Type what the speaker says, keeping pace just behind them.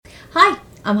Hi,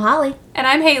 I'm Holly. And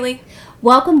I'm Haley.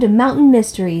 Welcome to Mountain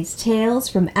Mysteries, Tales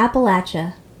from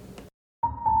Appalachia.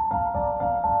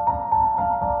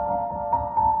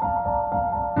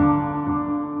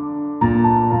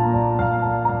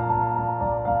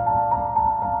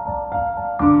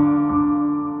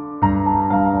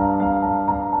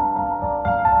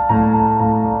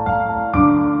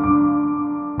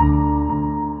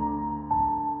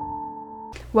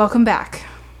 Welcome back.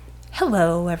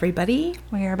 Hello, everybody.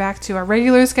 We are back to our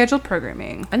regular scheduled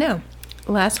programming. I know.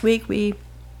 Last week we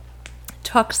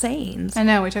talked sayings. I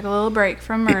know, we took a little break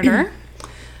from murder.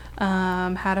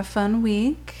 Had a fun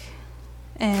week.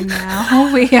 And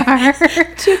now we are...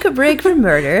 Took a break from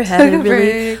murder. Had a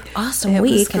really awesome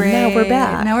week. And now we're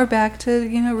back. Now we're back to,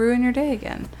 ruin your day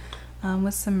again.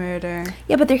 With some murder.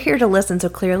 Yeah, but they're here to listen, so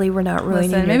clearly we're not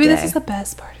ruining your day. Maybe this is the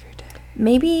best part of your day.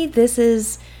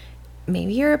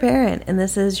 Maybe you're a parent and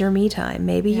this is your me time.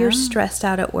 Maybe you're stressed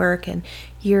out at work and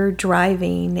you're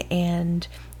driving and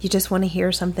you just want to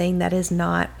hear something that is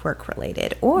not work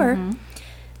related. Or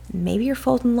maybe you're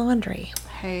folding laundry.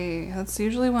 Hey, that's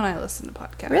usually when I listen to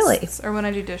podcasts. Really? Or when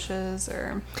I do dishes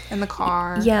or in the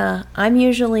car. Yeah, I'm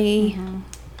usually,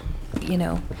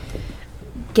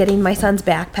 getting my son's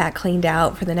backpack cleaned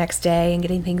out for the next day and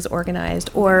getting things organized.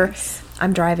 Or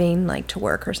I'm driving to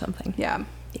work or something. Yeah.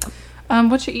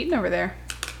 What you eating over there?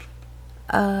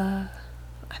 I'm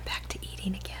back to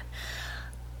eating again.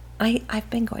 I've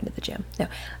been going to the gym. No.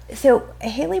 So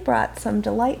Haley brought some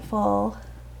delightful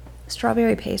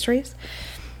strawberry pastries.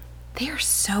 They are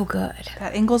so good.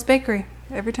 At Ingles Bakery,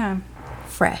 every time.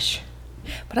 Fresh.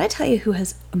 But I tell you who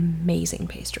has amazing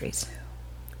pastries.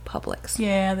 Publix.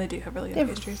 Yeah, they do have really good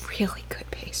pastries. Really good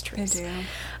pastries. They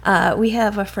do. We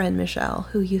have a friend, Michelle,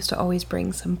 who used to always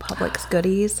bring some Publix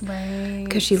goodies. Right.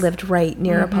 Because she lived right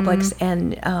near a Publix.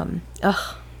 And,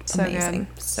 so amazing.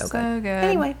 Good. So good.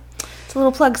 Anyway, it's a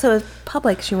little plug. So if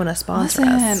Publix, you want to sponsor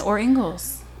us. Or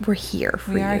Ingles. We're here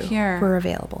for you. We are here. We're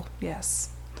available.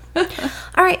 Yes. All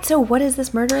right. So what is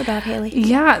this murder about, Haley?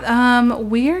 Yeah.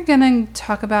 We are going to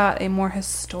talk about a more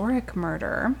historic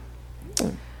murder.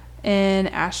 In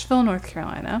Asheville, North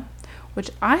Carolina, which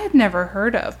I had never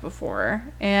heard of before.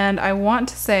 And I want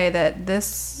to say that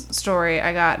this story,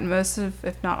 I got most of,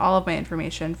 if not all of my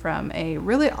information from a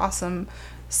really awesome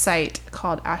site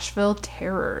called Asheville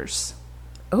Terrors.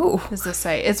 Oh. Is the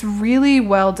site. It's really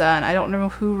well done. I don't know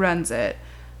who runs it.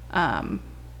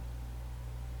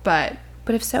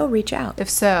 But if so, reach out. If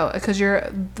so, because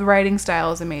the writing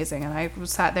style is amazing. And I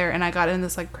sat there and I got in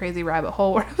this crazy rabbit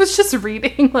hole where I was just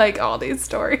reading all these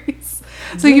stories.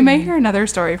 So you may hear another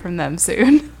story from them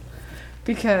soon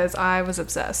because I was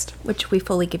obsessed. Which we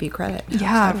fully give you credit.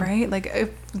 Yeah, right?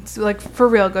 For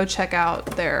real, go check out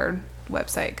their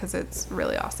website because it's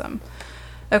really awesome.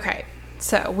 Okay,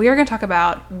 so we are going to talk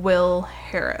about Will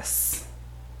Harris.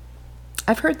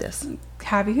 I've heard this.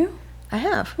 Have you? I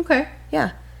have. Okay.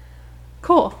 Yeah.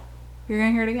 Cool. You're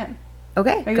going to hear it again.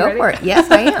 Okay, go ready? for it.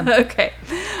 Yes, I am. Okay.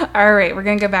 All right, we're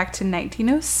going to go back to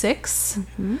 1906.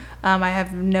 Mm-hmm. I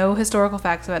have no historical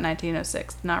facts about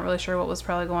 1906. Not really sure what was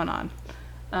probably going on.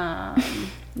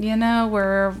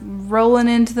 We're rolling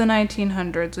into the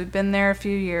 1900s. We've been there a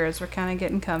few years. We're kind of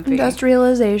getting comfy.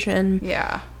 Industrialization.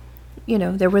 Yeah.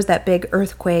 There was that big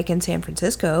earthquake in San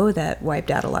Francisco that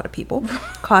wiped out a lot of people,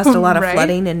 caused a lot of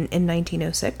flooding in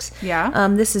 1906. Yeah.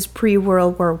 This is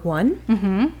pre-World War I.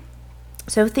 Mm-hmm.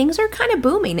 So things are kind of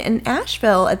booming. And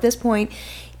Asheville, at this point,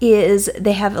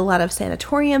 they have a lot of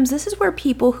sanatoriums. This is where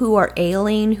people who are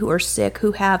ailing, who are sick,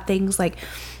 who have things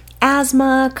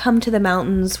asthma come to the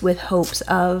mountains with hopes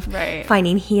of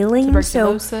finding healing.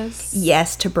 Tuberculosis.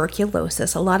 Yes,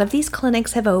 tuberculosis. A lot of these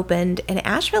clinics have opened, and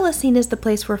Asheville is seen as the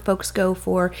place where folks go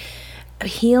for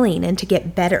healing and to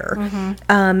get better.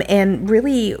 Mm-hmm. And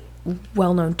really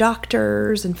well-known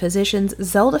doctors and physicians.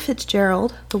 Zelda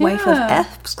Fitzgerald, the wife of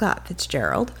F. Scott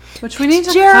Fitzgerald. Which we need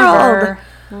to cover.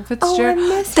 Fitzgerald. Oh, I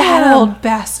miss that him. old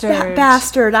bastard. That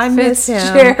bastard. I miss him.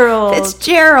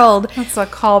 Fitzgerald. That's a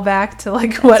callback to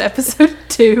what, episode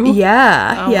 2?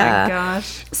 Yeah. Oh my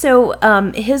gosh. So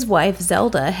his wife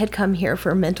Zelda had come here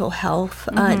for mental health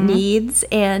needs,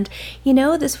 and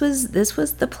this was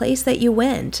the place that you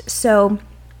went. So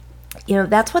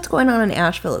that's what's going on in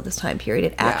Asheville at this time period.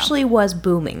 It actually was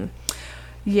booming.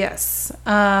 Yes.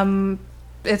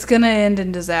 It's gonna end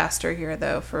in disaster here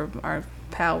though for our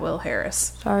pal Will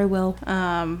Harris. Sorry, Will.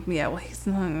 He's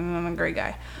not a great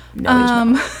guy. No, he's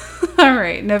not. All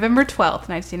right, November 12th,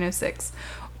 1906.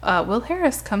 Will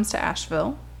Harris comes to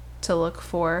Asheville to look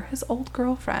for his old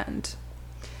girlfriend.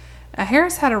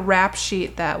 Harris had a rap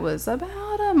sheet that was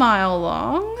about a mile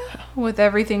long with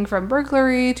everything from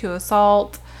burglary to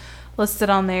assault, listed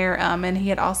on there, and he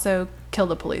had also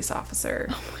killed a police officer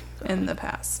in the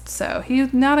past. So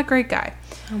he's not a great guy.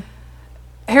 Oh.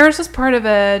 Harris was part of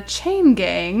a chain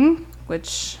gang,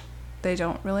 which they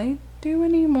don't really do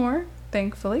anymore,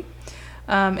 thankfully,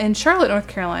 in Charlotte, North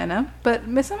Carolina, but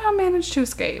somehow managed to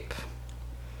escape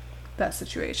that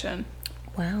situation.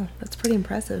 Wow, that's pretty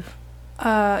impressive.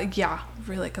 Yeah,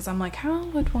 really, because I'm like, how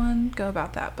would one go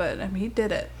about that? But, I mean, he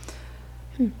did it.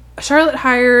 Charlotte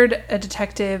hired a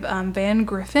detective, Van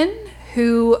Griffin,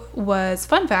 who was,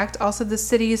 fun fact, also the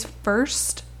city's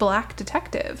first black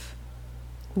detective.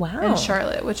 Wow. In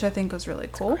Charlotte, which I think was really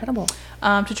cool. Incredible.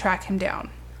 To track him down.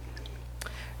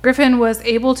 Griffin was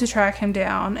able to track him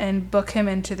down and book him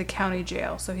into the county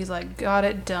jail. So he's like, got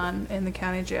it done in the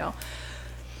county jail.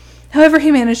 However,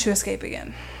 he managed to escape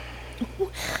again.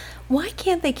 Why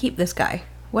can't they keep this guy?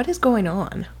 What is going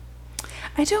on?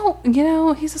 I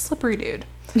don't, he's a slippery dude.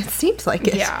 It seems like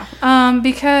it. Yeah.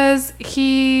 Because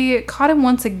he caught him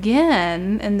once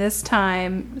again, and this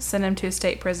time sent him to a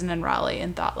state prison in Raleigh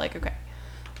and thought, like, okay,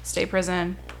 state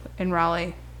prison in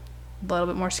Raleigh, a little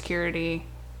bit more security,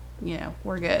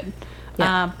 we're good.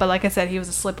 Yeah. But like I said, he was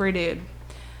a slippery dude.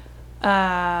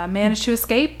 Managed to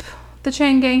escape the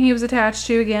chain gang he was attached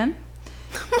to again.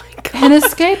 Oh my God. And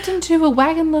escaped into a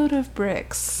wagon load of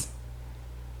bricks.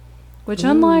 Which,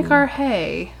 unlike our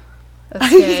hay escape...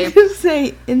 I was going to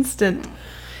say instant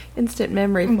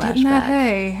memory flashback. Getting that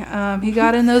hay. He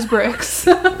got in those bricks.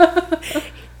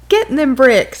 Getting them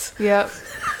bricks. Yep.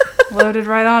 Loaded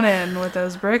right on in with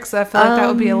those bricks. I feel like that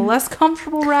would be a less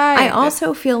comfortable ride. I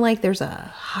also feel like there's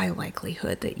a high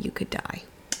likelihood that you could die.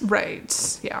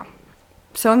 Right. Yeah.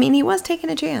 So, I mean, he was taking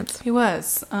a chance. He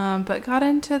was. But got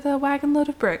into the wagon load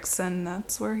of bricks, and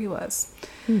that's where he was.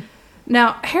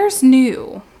 Now, Harris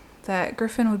knew that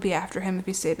Griffin would be after him if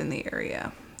he stayed in the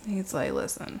area. He's like,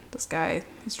 listen, this guy,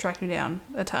 he's tracked me down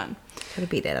a ton. Gotta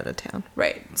beat it out of town.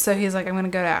 Right. So he's like, I'm going to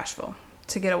go to Asheville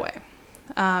to get away.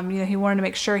 He wanted to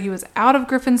make sure he was out of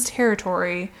Griffin's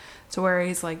territory to where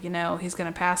he's like, he's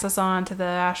going to pass us on to the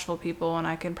Asheville people, and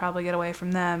I can probably get away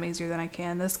from them easier than I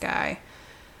can this guy.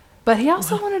 But he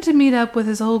also wanted to meet up with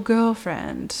his old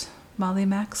girlfriend, Molly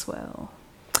Maxwell.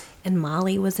 And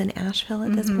Molly was in Asheville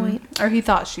at this point? Or he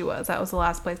thought she was. That was the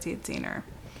last place he had seen her.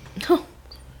 Oh.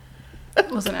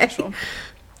 Was in Asheville.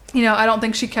 I don't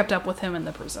think she kept up with him in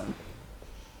the prison.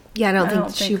 Yeah, I don't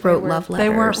think she wrote love letters. They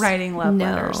weren't writing love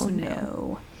letters.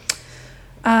 No.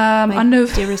 My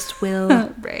dearest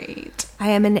Will. Right. I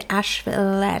am in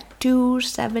Asheville at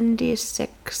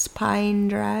 276 Pine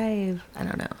Drive. I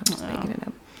don't know. I'm just making it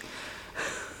up.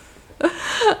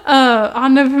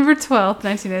 On November 12th,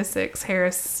 1906,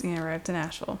 Harris arrived in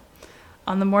Asheville.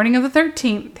 On the morning of the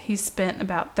 13th, he spent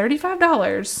about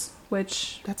 $35,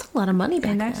 which... That's a lot of money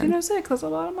back in then. 1906, that's a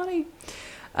lot of money.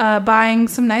 Buying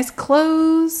some nice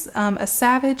clothes, a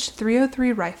Savage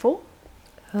 .303 rifle.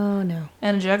 Oh, no.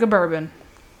 And a jug of bourbon.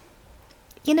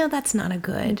 That's not a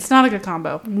good... It's not a good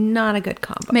combo. Not a good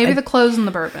combo. Maybe the clothes and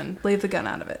the bourbon. Leave the gun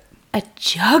out of it. A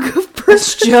jug of bourbon?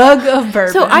 A jug of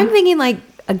bourbon. So I'm thinking like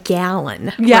a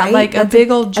gallon. Yeah, right? like That's a big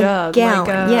old jug. A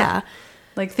gallon, yeah.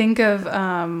 Like think of...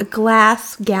 a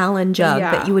glass gallon jug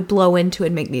that you would blow into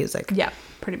and make music. Yeah,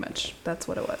 pretty much. That's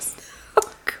what it was.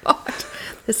 Oh, God.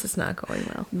 This is not going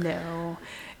well. No.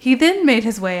 He then made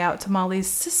his way out to Molly's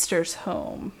sister's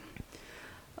home.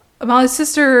 Molly's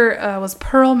sister was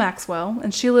Pearl Maxwell,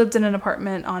 and she lived in an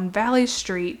apartment on Valley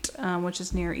Street, which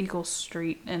is near Eagle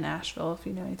Street in Asheville, if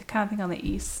you know anything. Kind of think on the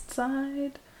east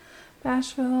side of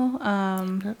Asheville.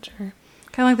 Not sure.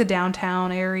 Kind of like the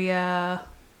downtown area,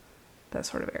 that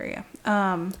sort of area.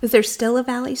 Is there still a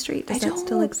Valley Street? Does that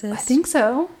still exist? I think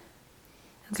so.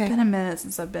 Okay. It's been a minute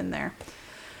since I've been there.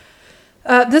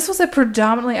 This was a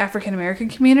predominantly African-American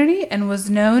community and was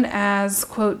known as,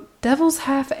 quote, Devil's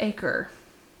Half Acre.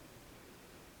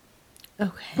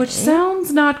 Okay. Which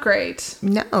sounds not great.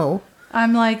 No.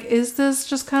 I'm like, is this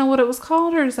just kind of what it was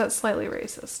called, or is that slightly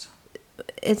racist?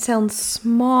 It sounds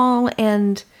small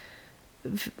and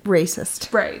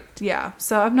racist. Right, yeah.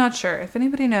 So I'm not sure. If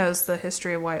anybody knows the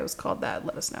history of why it was called that,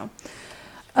 let us know.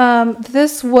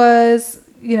 This was,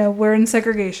 we're in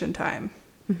segregation time.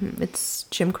 Mm-hmm. It's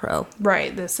Jim Crow.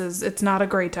 Right, it's not a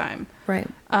great time. Right.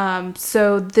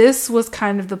 So this was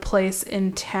kind of the place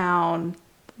in town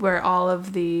where all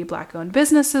of the black-owned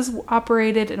businesses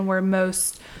operated and where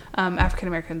most African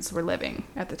Americans were living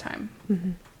at the time.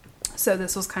 Mm-hmm. So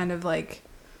this was kind of like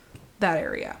that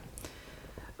area.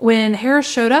 When Harris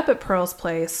showed up at Pearl's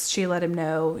place, she let him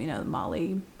know,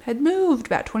 Molly had moved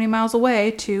about 20 miles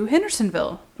away to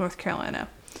Hendersonville, North Carolina,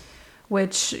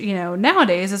 which,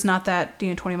 nowadays is not that,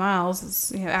 20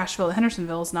 miles. Asheville to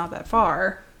Hendersonville is not that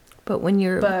far. But when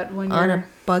you're on a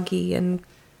buggy and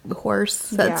horse,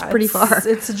 that's pretty far.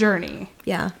 It's a journey.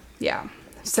 Yeah. Yeah.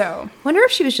 So. Wonder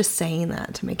if she was just saying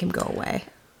that to make him go away.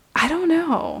 I don't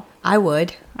know. I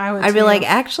would. I'd be like,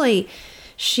 actually,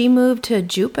 she moved to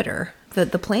Jupiter, the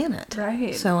planet.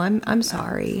 Right. So I'm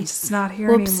sorry. It's not here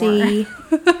Whoopsie.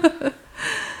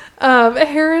 anymore.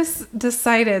 Harris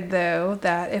decided, though,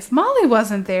 that if Molly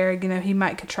wasn't there, he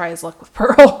could try his luck with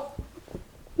Pearl.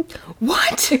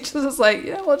 What? He just was like,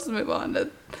 let's move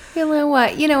on. You know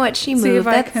what? She See moved. if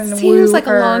I That can seems woo like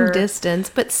her. a long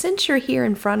distance, but since you're here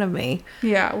in front of me,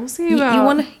 Yeah, we'll see.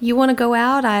 you want to go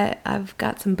out? I've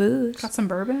got some booze. Got some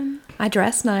bourbon? I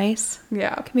dress nice.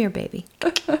 Yeah. Come here, baby.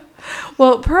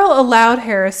 Well, Pearl allowed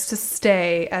Harris to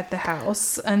stay at the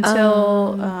house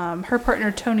until her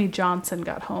partner Tony Johnson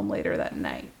got home later that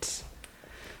night.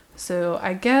 So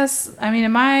I guess,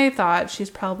 in my thought, she's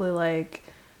probably like,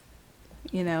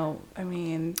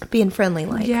 Being friendly,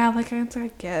 like. Yeah, like I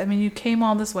get. You came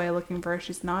all this way looking for her.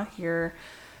 She's not here.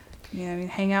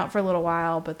 Hang out for a little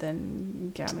while, but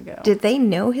then you gotta go. Did they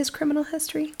know his criminal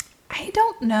history? I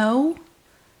don't know.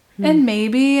 And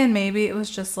maybe it was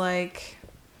just like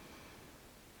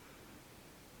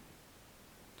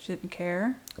she didn't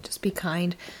care. Just be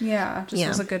kind. Yeah,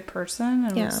 was a good person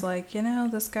and was like,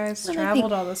 this guy's And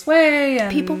traveled all this way.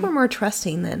 And people were more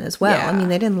trusting then as well. Yeah.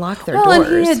 They didn't lock their well, doors.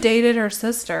 and he had dated her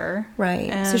sister. Right.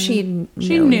 And So she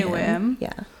knew him.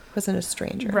 Yeah. Wasn't a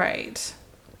stranger. Right.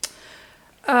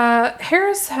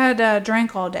 Harris had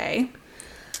drank all day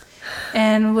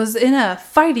and was in a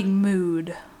fighting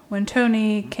mood when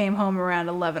Tony came home around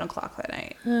 11 o'clock that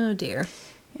night. Oh, dear.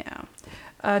 Yeah.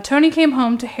 Tony came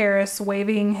home to Harris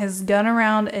waving his gun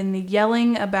around and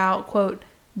yelling about, quote,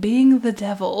 being the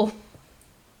devil.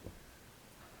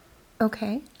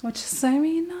 Okay. Which is,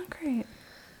 not great.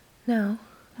 No.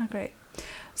 Not great.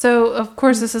 So, of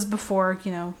course, this is before,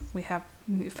 we have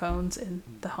phones in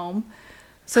the home.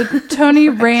 So Tony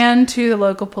ran to the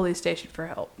local police station for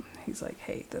help. He's like,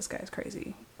 hey, this guy's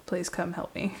crazy. Please come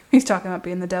help me. He's talking about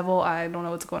being the devil. I don't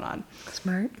know what's going on.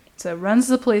 Smart. So runs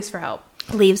to the police for help.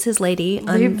 Leaves his lady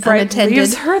unattended.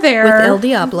 Leaves her there. With El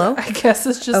Diablo. I guess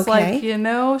it's just Okay.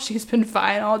 like, she's been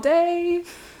fine all day.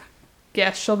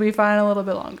 Guess she'll be fine a little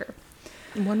bit longer.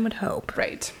 One would hope.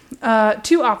 Right.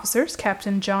 Two officers,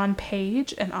 Captain John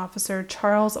Page and Officer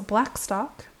Charles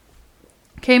Blackstock,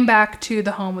 came back to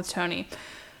the home with Tony.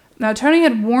 Now, Tony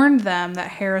had warned them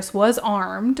that Harris was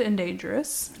armed and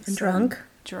dangerous. And drunk.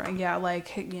 Yeah,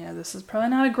 this is probably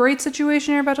not a great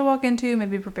situation you're about to walk into.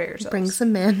 Maybe prepare yourselves. Bring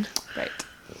some men. Right.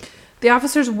 The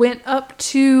officers went up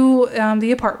to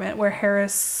the apartment where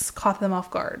Harris caught them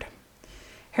off guard.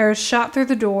 Harris shot through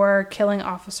the door, killing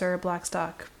Officer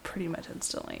Blackstock pretty much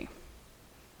instantly,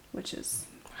 which is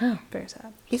very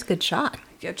sad. He's a good shot.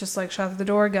 Yeah, just shot through the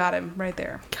door, got him right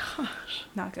there. Gosh.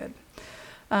 Not good.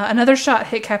 Another shot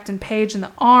hit Captain Page in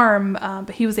the arm,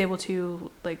 but he was able to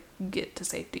get to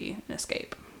safety and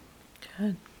escape.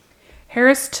 Good.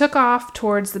 Harris took off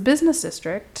towards the business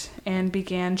district and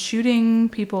began shooting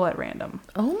people at random.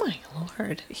 Oh my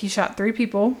Lord. He shot 3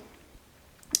 people.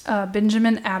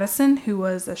 Benjamin Addison, who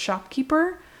was a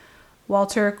shopkeeper.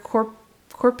 Walter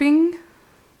Corpening,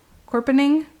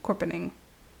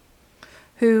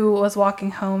 who was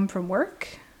walking home from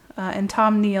work. And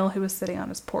Tom Neal, who was sitting on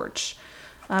his porch.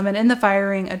 And in the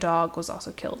firing, a dog was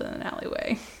also killed in an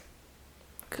alleyway.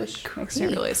 Which makes me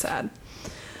really sad.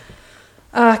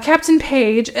 Captain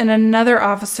Page and another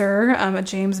officer,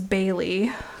 James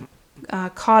Bailey,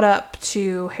 caught up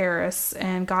to Harris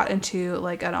and got into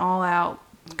an all-out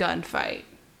gunfight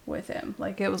with him.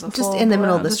 It was a just in the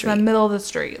middle of the just street. in the middle of the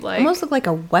street. Almost looked like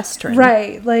a Western.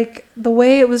 Right. The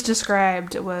way it was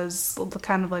described was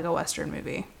kind of like a Western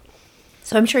movie.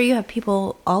 So I'm sure you have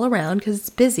people all around because it's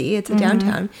busy. It's a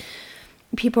downtown.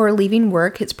 People are leaving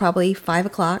work. It's probably 5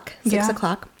 o'clock, 6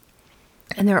 o'clock.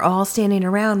 And they're all standing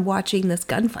around watching this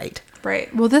gunfight.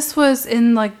 Right. Well, this was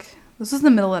in the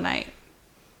middle of the night.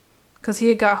 Because he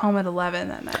had got home at 11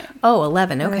 that night. Oh,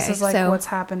 11. Okay. And this is what's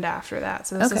happened after that.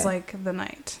 So this is the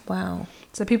night. Wow.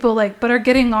 So people but are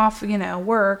getting off,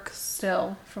 work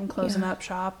still from closing up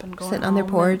shop and going sitting on their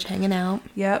porch, hanging out.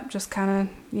 Yep. Just kind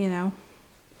of,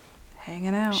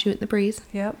 hanging out. Shooting the breeze.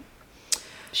 Yep.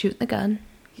 Shooting the gun.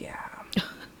 Yeah.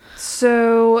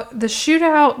 So the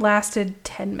shootout lasted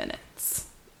 10 minutes.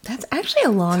 That's actually a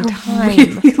long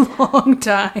time. Really long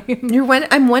time.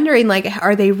 I'm wondering,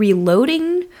 are they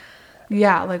reloading?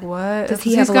 Yeah, what? Does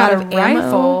he have a lot of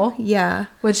rifle? Ammo? Yeah.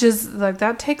 Which is,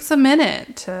 that takes a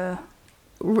minute to...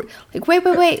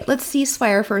 Wait. Let's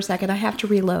ceasefire for a second. I have to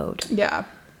reload. Yeah.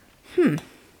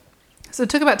 So it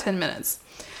took about 10 minutes.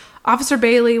 Officer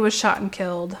Bailey was shot and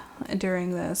killed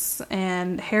during this,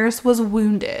 and Harris was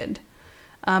wounded,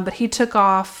 but he took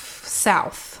off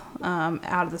south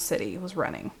out of the city. He was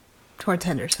running. Towards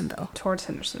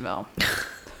Hendersonville.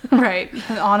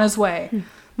 Right. On his way.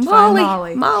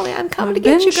 Molly, I'm coming to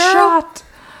get you, girl. Shot.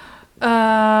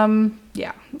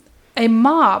 Yeah. A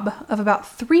mob of about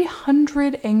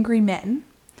 300 angry men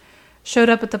showed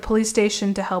up at the police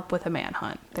station to help with a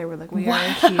manhunt. They were like, we are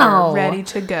here, ready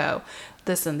to go.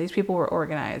 Listen, these people were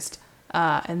organized.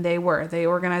 And they were. They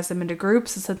organized them into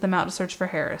groups and sent them out to search for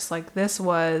Harris. Like, this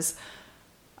was,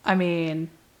 I mean,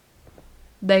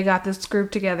 they got this group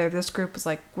together. This group was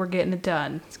like, we're getting it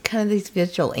done. It's kind of these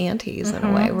vigilantes in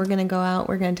a way. We're going to go out.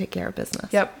 We're going to take care of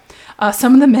business. Yep.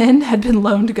 Some of the men had been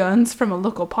loaned guns from a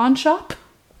local pawn shop.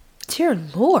 Dear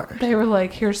Lord. They were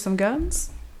like, here's some guns.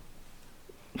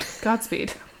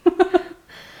 Godspeed.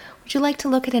 Would you like to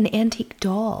look at an antique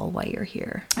doll while you're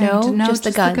here? No, just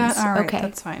the guns. All right, okay.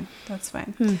 That's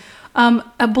fine.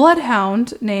 A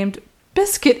bloodhound named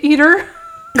Biscuit Eater.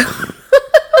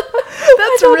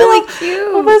 That's really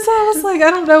cute. I was like, I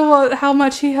don't know how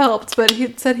much he helped, but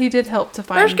he said he did help to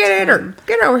find Biscuit Eater.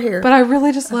 Get over here. But I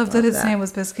really just love that his name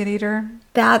was Biscuit Eater.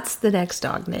 That's the next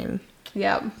dog name.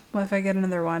 Yeah. Well, if I get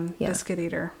another one, yeah. Biscuit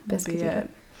Eater will Biscuit be Eater. it.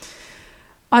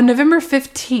 On November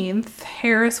 15th,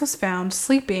 Harris was found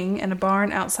sleeping in a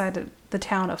barn outside of the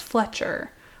town of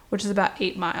Fletcher, which is about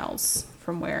 8 miles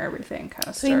from where everything kind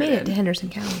of started. So he made it to Henderson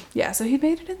County. Yeah, so he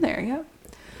made it in there, yep.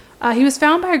 He was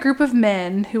found by a group of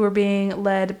men who were being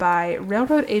led by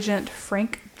railroad agent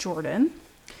Frank Jordan.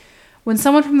 When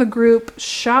someone from the group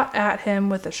shot at him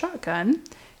with a shotgun,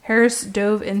 Harris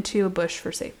dove into a bush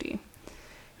for safety.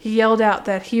 He yelled out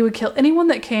that he would kill anyone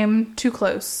that came too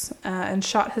close and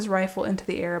shot his rifle into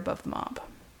the air above the mob.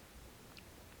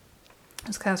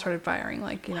 Just kind of started firing,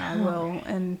 like, you know, I will.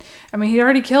 And, I mean, he'd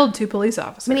already killed 2 police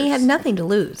officers. I mean, he had nothing to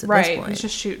lose at this point. Right, he's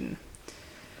just shooting.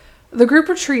 The group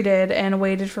retreated and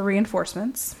waited for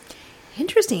reinforcements.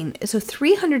 Interesting. So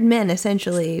 300 men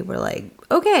essentially were like,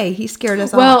 okay, he scared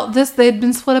us well, off. They'd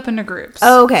been split up into groups.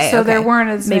 Oh, okay. So there weren't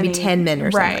as maybe many. 10 men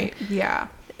or something. Right, yeah.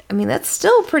 I mean, that's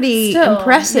still pretty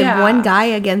impressive. Yeah. One guy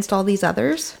against all these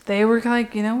others. They were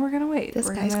like, you know, we're going to wait. This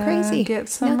we're guy's gonna crazy. Get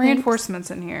some No,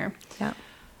 reinforcements in here. Yeah.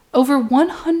 Over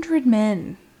 100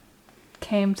 men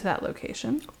came to that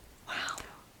location. Wow.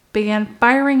 Began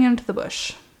firing into the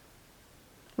bush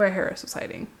where Harris was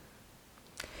hiding.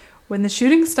 When the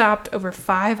shooting stopped, over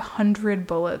 500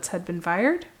 bullets had been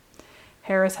fired.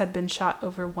 Harris had been shot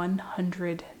over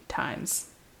 100 times.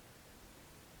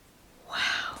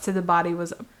 Wow. So the body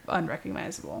was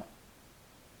unrecognizable.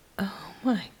 Oh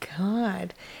my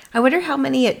God. I wonder how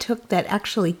many it took that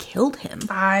actually killed him.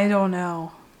 I don't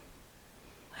know.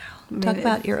 Wow. Talk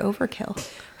about your overkill.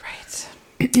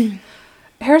 Right.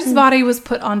 Harris's body was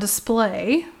put on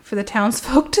display for the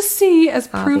townsfolk to see as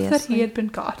proof that he had been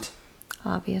caught.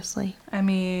 Obviously. I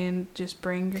mean, just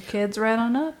bring your kids right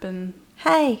on up and...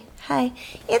 Hey,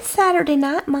 it's Saturday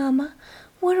night, Mama.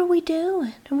 What are we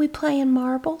doing? Are we playing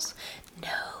marbles? No.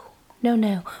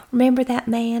 Remember that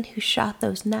man who shot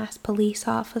those nice police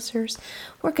officers?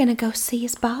 We're going to go see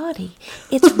his body.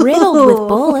 It's riddled with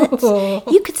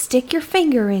bullets. You could stick your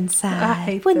finger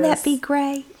inside. Wouldn't that be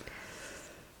great?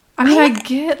 I mean, I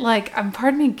get, like,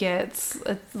 part of me gets,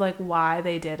 like, why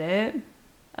they did it.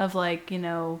 Of, like, you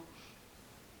know,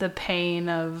 the pain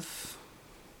of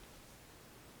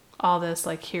all this,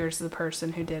 like, here's the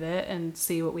person who did it and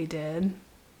see what we did.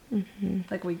 Mm-hmm.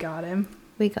 Like, we got him.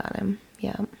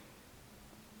 Yeah.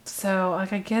 So,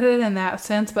 like, I get it in that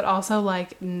sense, but also,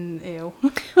 like, ew.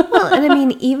 Well, and I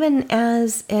mean, even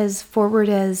as forward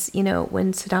as, you know,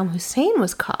 when Saddam Hussein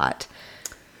was caught,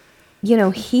 you know,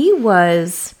 he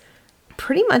was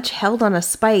pretty much held on a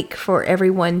spike for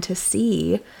everyone to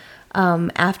see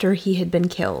after he had been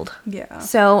killed. Yeah.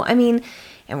 So, I mean,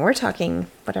 and we're talking,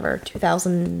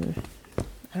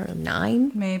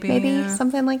 2009? Maybe, yeah.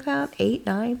 Something like that. 8,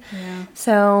 9. Yeah.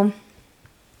 So,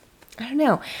 I don't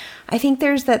know. I think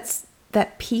there's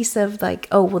that piece of like,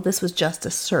 oh, well, this was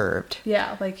justice served.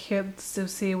 Yeah, like, here, so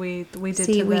see, we did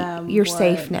to them. You're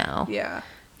safe now. Yeah.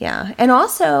 Yeah. And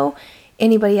also,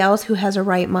 anybody else who has a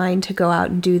right mind to go out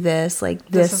and do this, like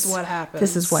this is what happens.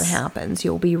 This is what happens.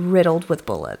 You'll be riddled with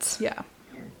bullets. Yeah.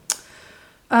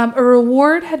 A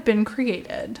reward had been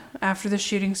created after the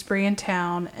shooting spree in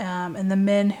town, and the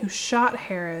men who shot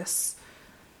Harris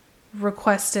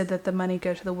requested that the money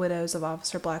go to the widows of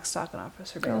Officer Blackstock and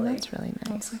Officer Bailey. Oh, that's really nice.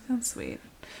 I was like, that's sweet.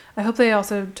 I hope they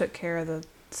also took care of the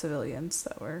civilians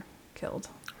that were killed.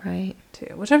 Right.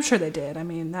 Too, which I'm sure they did. I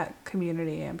mean, that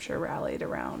community, I'm sure, rallied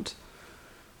around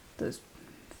those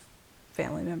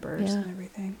family members and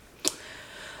everything.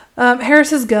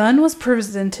 Harris's gun was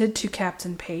presented to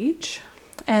Captain Page,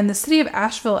 and the city of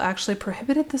Asheville actually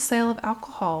prohibited the sale of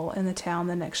alcohol in the town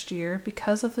the next year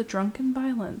because of the drunken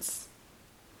violence.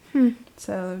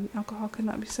 So alcohol could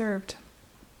not be served.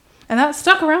 And that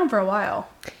stuck around for a while.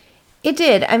 It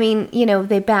did. I mean,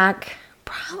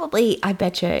 probably, I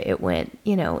bet you it went,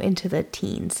 into the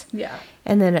teens. Yeah.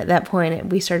 And then at that point,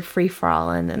 we started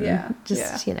free-for-alling and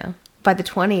by the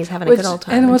 20s, having a good old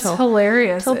time. And what's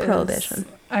hilarious until Prohibition.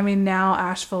 I mean, now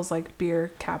Asheville's like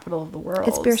beer capital of the world.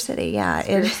 It's beer city, yeah. It's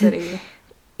beer city.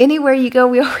 Anywhere you go,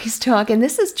 we always talk, and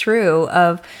this is true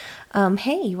of,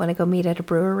 hey, you want to go meet at a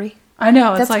brewery? I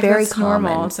know. It's That's like very that's common.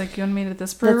 normal. It's like, you want to meet at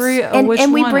this brewery? And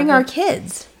we bring our kids.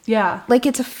 kids. Yeah. Like,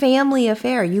 it's a family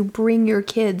affair. You bring your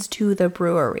kids to the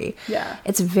brewery. Yeah.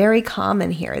 It's very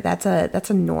common here. That's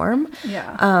a norm.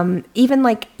 Yeah. Even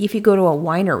like if you go to a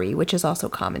winery, which is also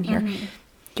common here,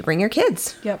 you bring your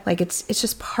kids. Yep. Like it's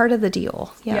just part of the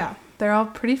deal. Yeah. They're all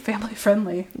pretty family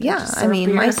friendly. Yeah. I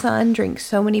mean, my son drinks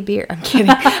so many beer. I'm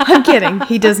kidding. I'm kidding.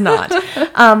 He does not.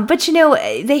 But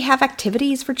they have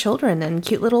activities for children and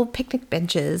cute little picnic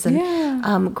benches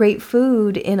and great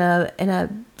food in a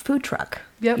food truck.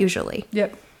 Yep. Usually.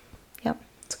 Yep. Yep.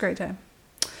 It's a great time.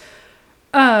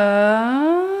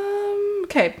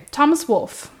 Okay. Thomas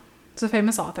Wolfe. He's a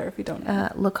famous author, if you don't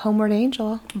know. Look Homeward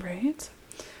Angel. Right.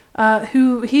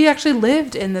 He actually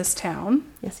lived in this town.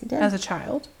 Yes, he did. As a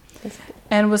child. Yes, he did.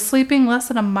 And was sleeping less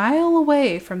than a mile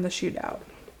away from the shootout.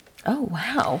 Oh,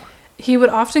 wow. He would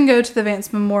often go to the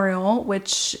Vance Memorial,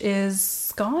 which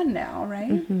is gone now, right?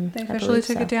 Mm-hmm. They officially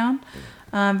took it down.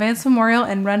 Vance Memorial,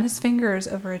 and run his fingers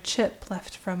over a chip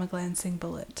left from a glancing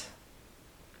bullet.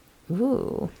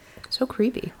 Ooh, so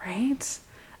creepy. Right?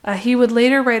 He would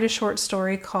later write a short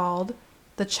story called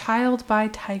The Child by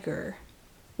Tiger,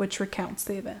 which recounts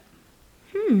the event.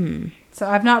 So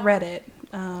I've not read it.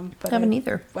 But Haven't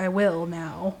either. I will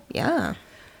now. Yeah.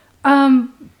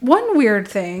 One weird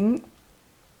thing.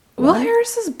 Will What?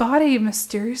 Harris's body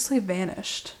mysteriously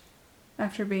vanished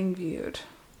after being viewed.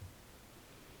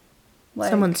 Like,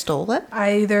 Someone stole it?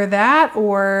 either that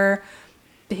or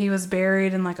he was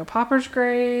buried in like a pauper's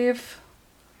grave.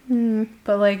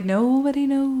 But like nobody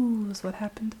knows what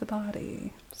happened to the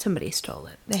body. Somebody stole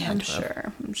it. They had I'm to have.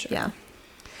 sure. I'm sure. Yeah.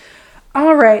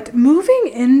 All right,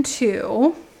 moving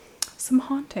into some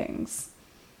hauntings.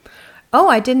 Oh,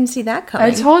 I didn't see that coming.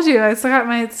 I told you, I still got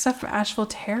my stuff from Asheville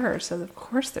Terror, so of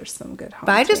course there's some good haunting.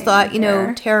 But I just thought,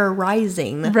 there.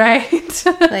 terrorizing. Right.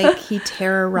 Like he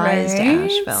terrorized Right?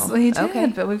 Asheville. Well, he did, Okay.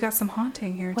 but we've got some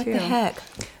haunting here What too. the heck?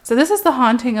 So this is the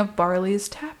haunting of Barleys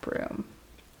Taproom,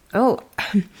 Oh,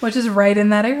 which is right in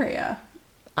that area.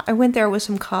 I went there with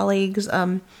some colleagues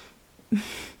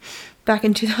back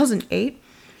in 2008,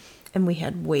 and we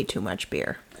had way too much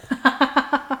beer.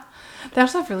 They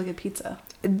also have really good pizza.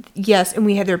 Yes, and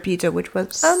we had their pizza, which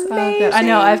was So amazing. good. I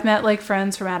know, I've met like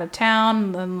friends from out of town,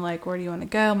 and then like, where do you want to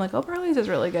go? I'm like, oh, Barleys is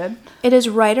really good. It is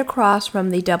right across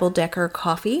from the Double Decker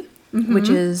Coffee, which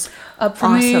is Up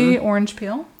from awesome. the Orange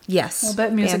Peel. Yes, A little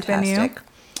bit music venue. fantastic.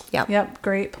 Yep. Yep,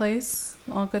 great place.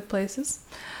 All good places.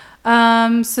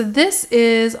 So this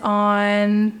is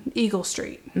on Eagle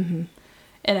Street in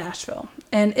Asheville.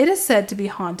 And it is said to be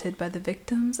haunted by the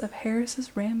victims of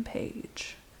Harris's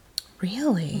rampage.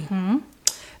 Really?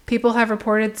 People have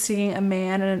reported seeing a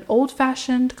man in an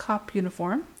old-fashioned cop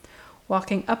uniform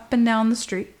walking up and down the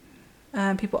street.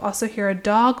 People also hear a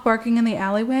dog barking in the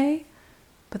alleyway,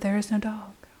 but there is no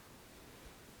dog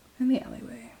in the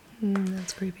alleyway.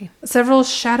 That's creepy. Several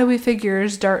shadowy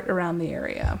figures dart around the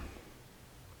area.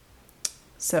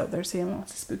 So they're seeing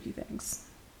lots of spooky things,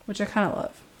 which I kind of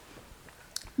love.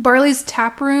 Barley's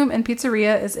Taproom and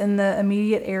Pizzeria is in the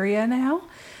immediate area now.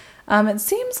 It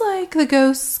seems like the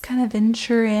ghosts kind of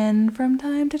venture in from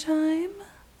time to time.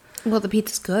 Well, the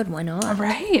pizza's good. Why not?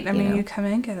 Right. I mean, know. you come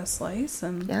in, get a slice,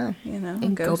 and,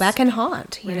 and go ghost- back and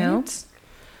haunt, you know?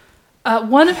 Right?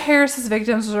 One of Harris's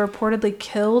victims was reportedly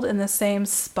killed in the same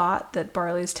spot that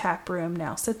Barley's Taproom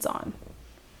now sits on.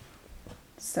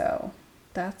 So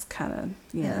that's kind of,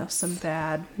 you know, some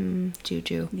bad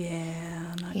Juju.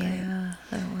 Yeah, not great. Yeah,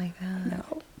 I don't like that.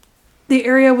 No. The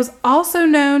area was also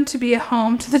known to be a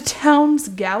home to the town's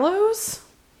gallows.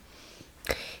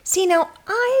 See, now,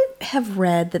 I have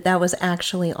read that was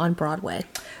actually on Broadway.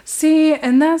 See,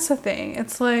 and that's the thing.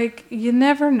 It's like, you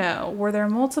never know. Were there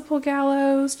multiple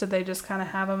gallows? Did they just kind of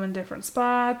have them in different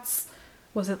spots?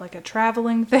 Was it like a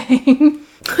traveling thing?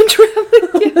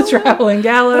 Traveling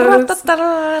gallows. Step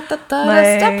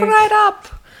right up.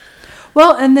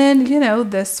 Well, and then, you know,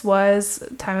 this was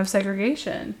time of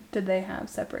segregation. Did they have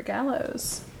separate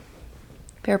gallows?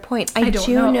 Fair point. I don't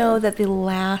do know. know that the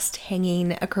last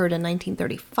hanging occurred in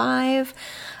 1935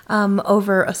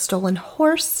 over a stolen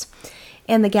horse.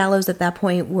 And the gallows at that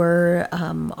point were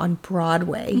on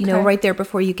Broadway, you know, Okay. right there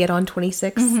before you get on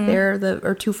 26 there,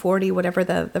 or 240, whatever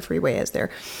the freeway is there.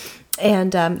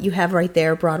 And you have right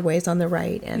there, Broadway's on the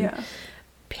right. And Yeah.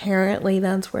 apparently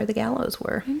that's where the gallows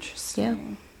were.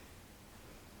 Interesting.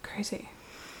 Crazy.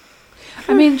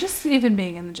 I mean, just even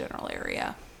being in the general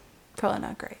area, probably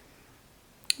not great.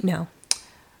 No.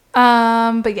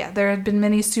 But yeah, there have been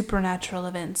many supernatural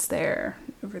events there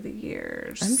over the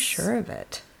years. I'm sure of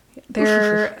it.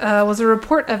 There was a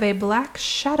report of a black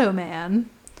shadow man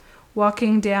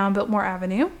walking down Biltmore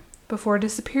Avenue before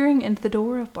disappearing into the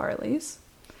door of Barleys.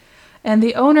 And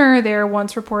the owner there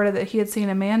once reported that he had seen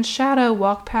a man's shadow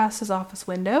walk past his office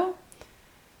window.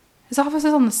 His office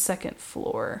is on the second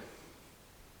floor.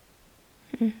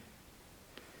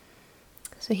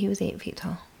 So he was 8 feet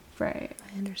tall. Right.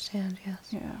 I understand, yes.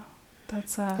 Yeah.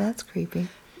 That's creepy.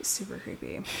 Super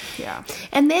creepy. Yeah.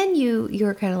 And then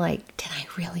you're kind of like, did I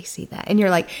really see that? And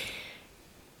you're like,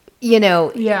 you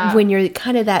know, Yeah. when you're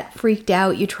kind of that freaked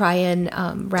out, you try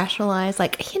and rationalize,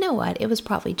 like, you know what? It was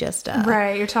probably just a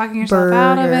Right. You're talking yourself bird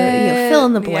out of or, it. you know, fill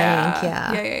in the blank.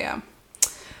 Yeah.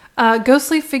 Yeah.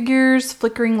 Ghostly figures,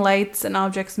 flickering lights, and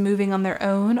objects moving on their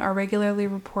own are regularly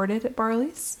reported at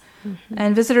Barleys. Mm-hmm.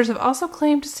 And visitors have also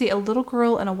claimed to see a little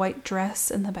girl in a white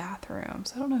dress in the bathroom.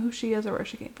 So I don't know who she is or where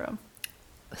she came from.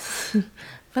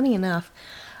 Funny enough,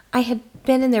 I had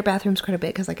been in their bathrooms quite a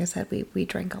bit because, like I said, we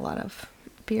drank a lot of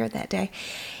beer that day.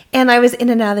 And I was in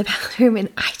and out of the bathroom, and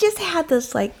I just had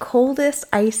this, like, coldest,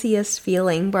 iciest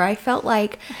feeling where I felt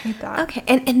like, I hate that. okay,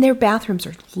 and their bathrooms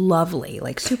are lovely,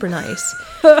 like, super nice.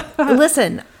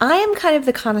 Listen, I am kind of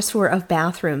the connoisseur of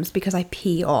bathrooms because I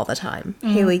pee all the time.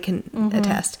 Haley can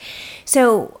attest.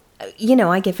 So, you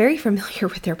know, I get very familiar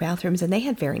with their bathrooms, and they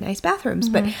had very nice bathrooms.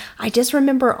 But I just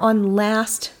remember on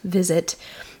last visit,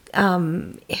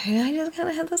 I just kind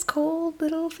of had this cold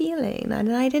little feeling.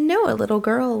 And I didn't know a little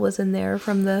girl was in there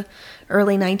from the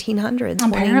early 1900s.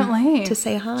 Apparently. wanting to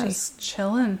say hi. Just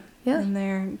chilling in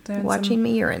there. doing Watching some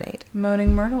me urinate.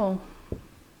 Moaning Myrtle.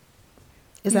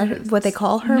 Is that what they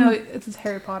call her? No, it's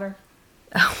Harry Potter.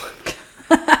 Oh.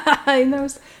 I know.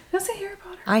 Don't say Harry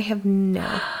Potter. I have no.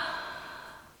 I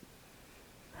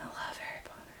love Harry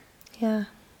Potter. Yeah.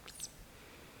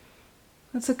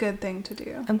 That's a good thing to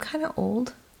do. I'm kind of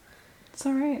old. It's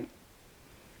all right.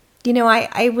 You know,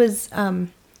 I was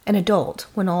an adult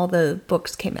when all the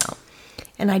books came out.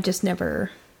 And I just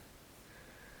never...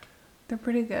 They're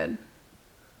pretty good.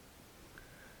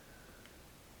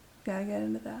 Gotta get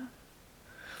into that.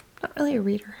 Not really a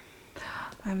reader.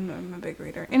 I'm a big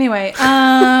reader. Anyway,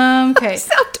 okay.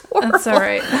 Sound horrible. That's all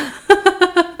right.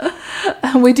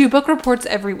 We do book reports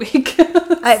every week.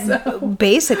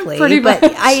 Basically. Pretty But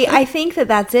much. I think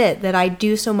that's it. That I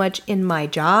do so much in my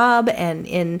job and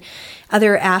in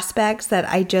other aspects that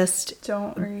I just...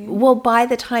 Don't read. Well, by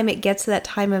the time it gets to that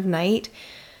time of night,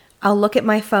 I'll look at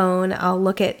my phone. I'll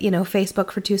look at, Facebook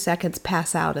for 2 seconds,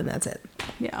 pass out, and that's it.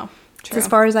 Yeah. It's True. as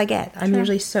far as I get. I'm True.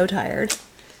 usually so tired.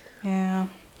 Yeah.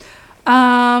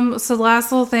 So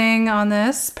last little thing on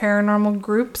this, paranormal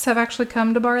groups have actually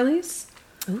come to Barleys.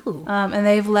 Ooh. And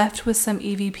they've left with some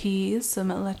EVPs,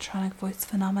 some electronic voice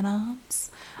phenomena,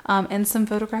 and some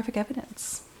photographic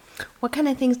evidence. What kind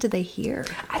of things did they hear?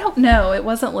 I don't know. It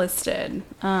wasn't listed.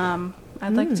 I'd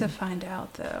like to find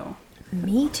out, though.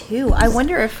 Me too. I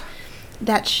wonder if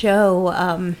that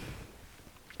show,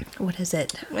 what is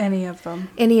it? Any of them.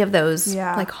 Any of those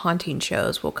Yeah. like haunting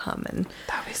shows will come, and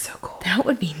That'd be so cool. that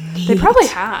would be neat. They probably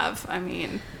have. I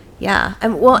mean, Yeah.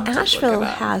 And well, look Asheville it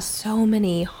up. has so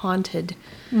many haunted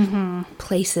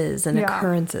places and Yeah.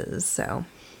 occurrences. So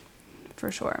for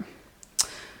sure.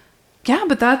 Yeah,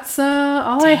 but that's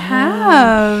all I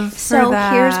have. So for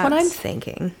that. here's what I'm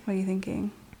thinking. What are you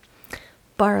thinking?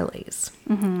 Barleys,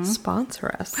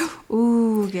 sponsor us.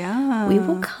 Ooh, yeah. We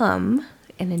will come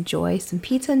and enjoy some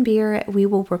pizza and beer. We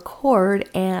will record,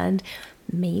 and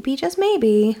maybe, just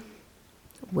maybe,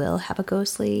 we'll have a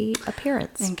ghostly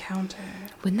appearance. Encounter.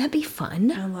 Wouldn't that be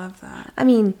fun? I love that. I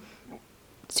mean,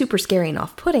 super scary and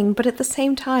off-putting, but at the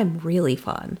same time, really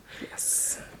fun.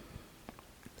 Yes.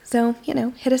 So,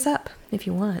 hit us up if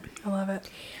you want. I love it.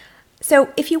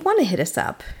 So if you want to hit us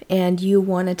up and you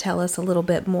want to tell us a little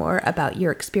bit more about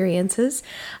your experiences,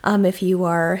 if you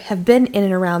have been in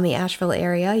and around the Asheville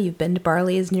area, you've been to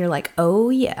Barleys and you're like,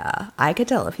 oh yeah, I could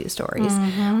tell a few stories.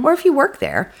 Or if you work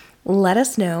there, let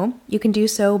us know. You can do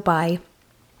so by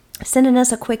sending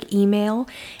us a quick email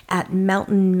at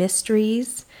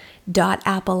mountainmysteries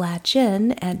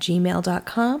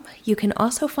mountain.appalachian@gmail.com. You can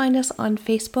also find us on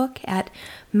Facebook at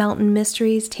Mountain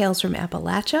Mysteries Tales from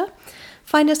Appalachia.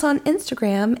 Find us on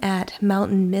Instagram at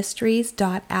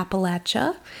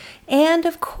mountainmysteries.appalachia. And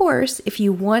of course, if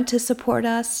you want to support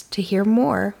us to hear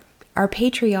more, our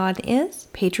Patreon is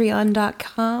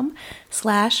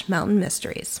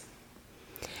patreon.com/mountainmysteries.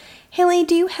 Haley,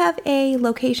 do you have a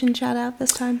location shout out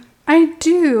this time? I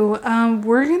do.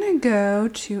 We're going to go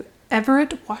to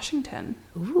Everett, Washington.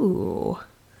 Ooh,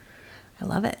 I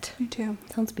love it. Me too.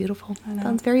 Sounds beautiful. I know.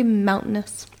 Sounds very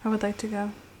mountainous. I would like to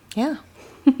go. Yeah.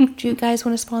 Do you guys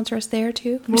want to sponsor us there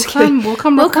too? We'll come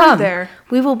record there.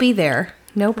 We will be there.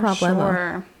 No For problem.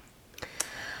 sure.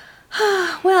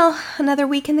 Well, another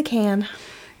week in the can.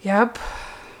 Yep.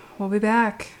 We'll be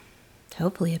back.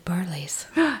 Hopefully at Barleys.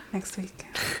 Next week.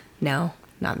 No,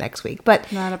 not next week,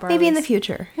 but Not at maybe in the Barleys.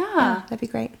 future. Yeah. That'd be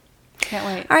great. Can't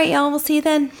wait. All right, y'all. We'll see you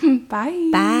then. Bye.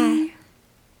 Bye.